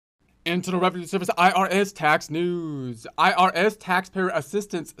Internal Revenue Service IRS tax news. IRS Taxpayer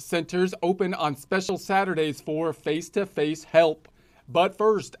Assistance Centers open on special Saturdays for face-to-face help. But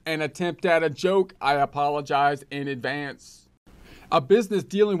first, an attempt at a joke. I apologize in advance. A business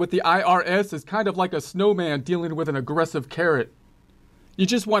dealing with the IRS is kind of like a snowman dealing with an aggressive carrot. You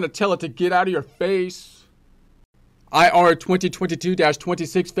just want to tell it to get out of your face. IR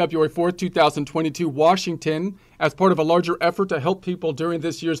 2022-26, February 4th, 2022, Washington. As part of a larger effort to help people during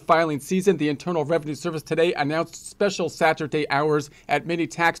this year's filing season, the Internal Revenue Service today announced special Saturday hours at many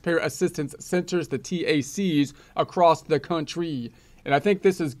Taxpayer Assistance Centers, the TACs, across the country. And I think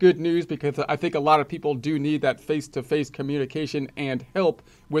this is good news because I think a lot of people do need that face-to-face communication and help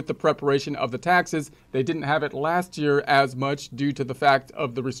with the preparation of the taxes. They didn't have it last year as much due to the fact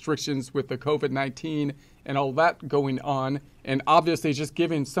of the restrictions with the COVID-19 and all that going on. And obviously just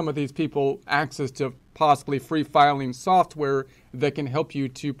giving some of these people access to possibly free filing software that can help you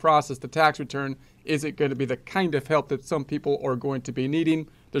to process the tax return isn't going to be the kind of help that some people are going to be needing.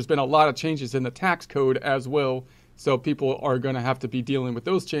 There's been a lot of changes in the tax code as well. So people are going to have to be dealing with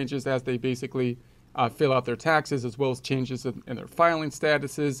those changes as they basically fill out their taxes, as well as changes in their filing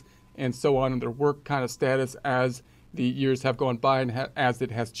statuses and so on, and their work kind of status as the years have gone by and as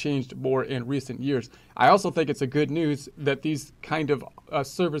it has changed more in recent years. I also think it's a good news that these kind of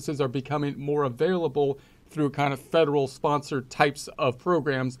services are becoming more available through kind of federal sponsored types of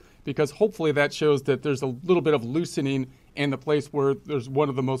programs, because hopefully that shows that there's a little bit of loosening in the place where there's one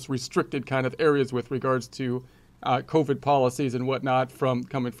of the most restricted kind of areas with regards to COVID policies and whatnot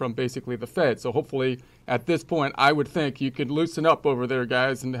coming from basically the Fed. So hopefully at this point, I would think you could loosen up over there,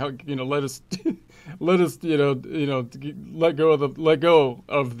 guys, and let us let go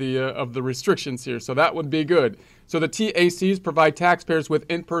of the restrictions here. So that would be good. So the TACs provide taxpayers with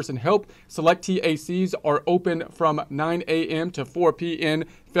in-person help. Select TACs are open from 9 a.m. to 4 p.m.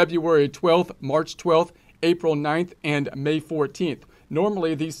 February 12th, March 12th, April 9th, and May 14th.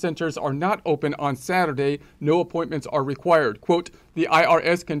 Normally, these centers are not open on Saturday. No appointments are required. Quote, the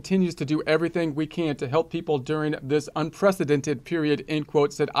IRS continues to do everything we can to help people during this unprecedented period, end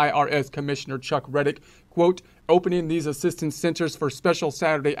quote, said IRS Commissioner Chuck Rettig. Quote, opening these assistance centers for special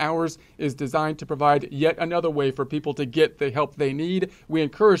Saturday hours is designed to provide yet another way for people to get the help they need. We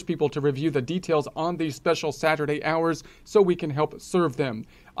encourage people to review the details on these special Saturday hours so we can help serve them.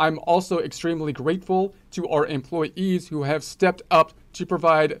 I'm also extremely grateful to our employees who have stepped up to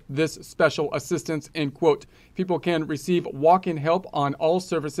provide this special assistance, end quote. People can receive walk-in help on all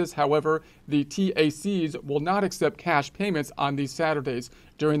services. However, the TACs will not accept cash payments on these Saturdays.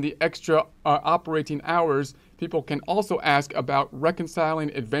 During the extra operating hours, people can also ask about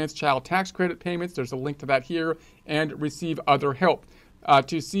reconciling advanced child tax credit payments. There's a link to that here, and receive other help.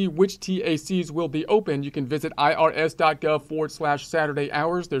 To see which TACs will be open, you can visit irs.gov/Saturday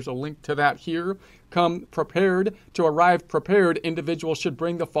hours. There's a link to that here. Come prepared. To arrive prepared, individuals should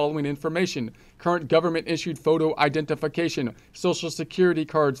bring the following information: current government-issued photo identification, Social Security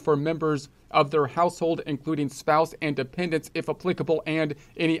cards for members of their household, including spouse and dependents if applicable, and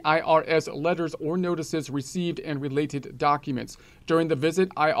any IRS letters or notices received and related documents. During the visit,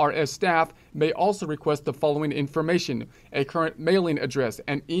 IRS staff may also request the following information: a current mailing address,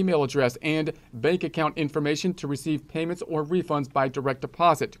 an email address, and bank account information to receive payments or refunds by direct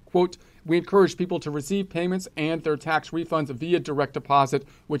deposit. Quote, we encourage people to receive payments and their tax refunds via direct deposit,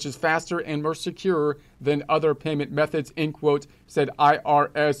 which is faster and more secure than other payment methods, end quote, said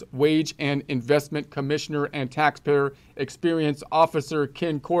IRS Wage and Investment Commissioner and Taxpayer Experience Officer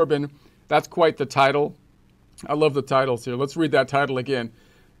Ken Corbin. That's quite the title. I love the titles here. Let's read that title again.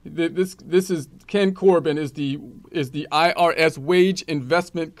 This is Ken Corbin is the IRS Wage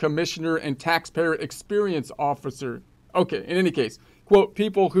Investment Commissioner and Taxpayer Experience Officer. Okay, in any case, quote,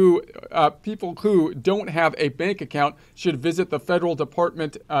 people who don't have a bank account should visit the Federal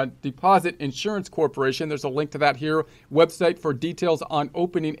Department Deposit Insurance Corporation. There's a link to that here. Website for details on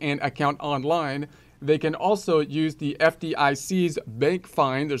opening an account online. They can also use the FDIC's Bank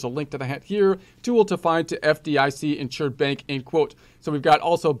Find. There's a link to that here. Tool to find to FDIC insured bank, end quote. So we've got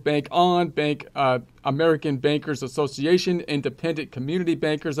also Bank On, American Bankers Association, Independent Community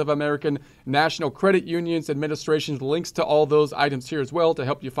Bankers of American, National Credit Unions Administration. Links to all those items here as well to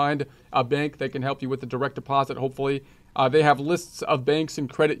help you find a bank that can help you with the direct deposit, hopefully. They have lists of banks and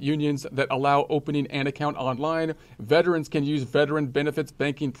credit unions that allow opening an account online. Veterans can use Veteran Benefits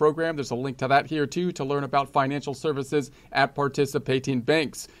Banking Program. There's a link to that here too to learn about financial services at participating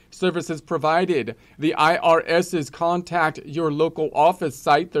banks. Services provided. The IRS's Contact Your Local Office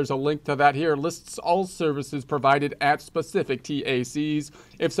site. There's a link to that here. Lists all services provided at specific TACs.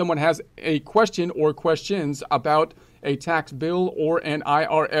 If someone has a question or questions about a tax bill or an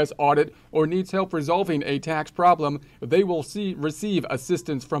IRS audit, or needs help resolving a tax problem, they will receive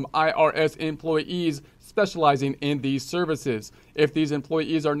assistance from IRS employees specializing in these services. If these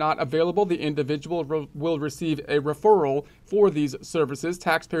employees are not available, the individual will receive a referral for these services.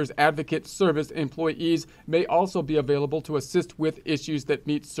 Taxpayers Advocate Service employees may also be available to assist with issues that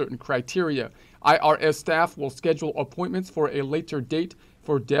meet certain criteria. IRS staff will schedule appointments for a later date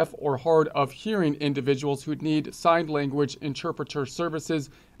for deaf or hard of hearing individuals who need sign language interpreter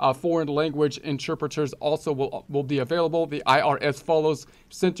services. Foreign language interpreters also will be available. The IRS follows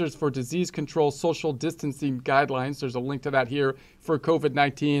Centers for Disease Control social distancing guidelines. There's a link to that here for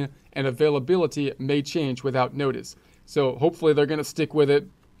COVID-19, and availability may change without notice. So hopefully they're going to stick with it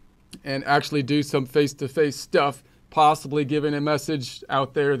and actually do some face-to-face stuff, possibly giving a message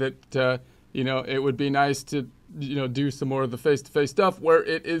out there that, it would be nice to, do some more of the face-to-face stuff where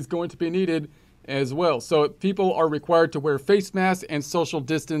it is going to be needed as well. So people are required to wear face masks and social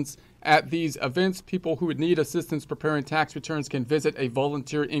distance at these events. People who would need assistance preparing tax returns can visit a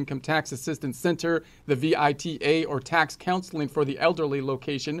volunteer income tax assistance center, the VITA, or tax counseling for the elderly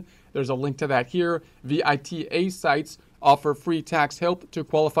location. There's a link to that here. VITA sites offer free tax help to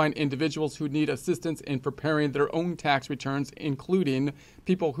qualifying individuals who need assistance in preparing their own tax returns, including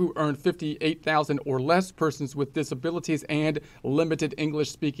people who earn $58,000 or less, persons with disabilities, and limited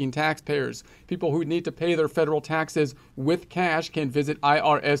English-speaking taxpayers. People who need to pay their federal taxes with cash can visit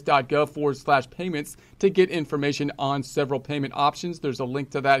irs.gov/payments to get information on several payment options. There's a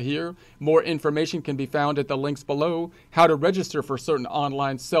link to that here. More information can be found at the links below. How to register for certain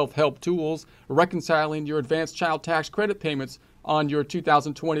online self-help tools, reconciling your advanced child tax credit payments on your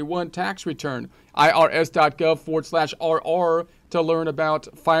 2021 tax return, irs.gov/RR to learn about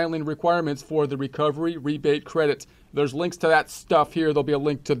filing requirements for the recovery rebate credit. There's links to that stuff here. There'll be a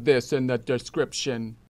link to this in the description.